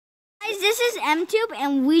this is MTube,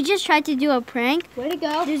 and we just tried to do a prank. Way to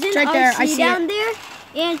go. There's an It's right there. I RC see down it. there,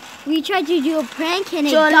 and we tried to do a prank, and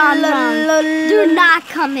it gone wrong. They're not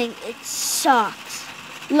coming. It sucks.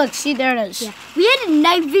 Look, see, there it is. Yeah. We had a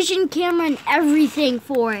night vision camera and everything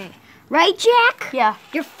for it. Right, Jack? Yeah.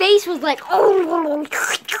 Your face was like, oh.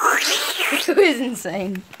 It was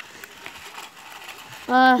insane.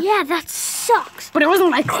 Yeah, that sucks. But it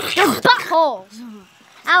wasn't like... They're buttholes.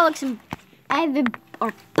 Alex and Ivan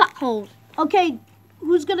are buttholes. Okay,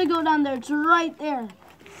 who's gonna go down there? It's right there.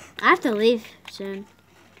 I have to leave soon.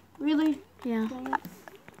 Really? Yeah.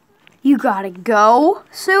 You gotta go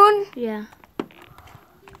soon? Yeah.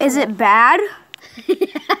 Is it bad?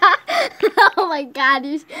 Oh my God,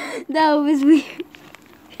 that was weird.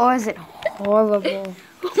 Or is it horrible?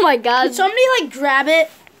 Oh my God. Did somebody like grab it?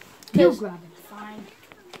 You grab it. Fine.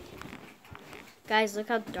 Guys, look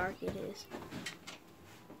how dark it is.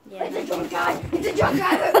 Yeah. It's a drunk guy. It's a drunk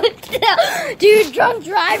guy. Dude, drunk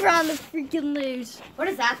driver on the freaking loose. What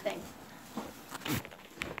is that thing?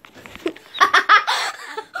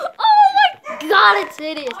 Oh my God, it's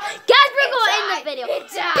hideous. Guys, we're going to end the video.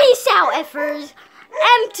 Peace out, effers.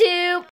 M2.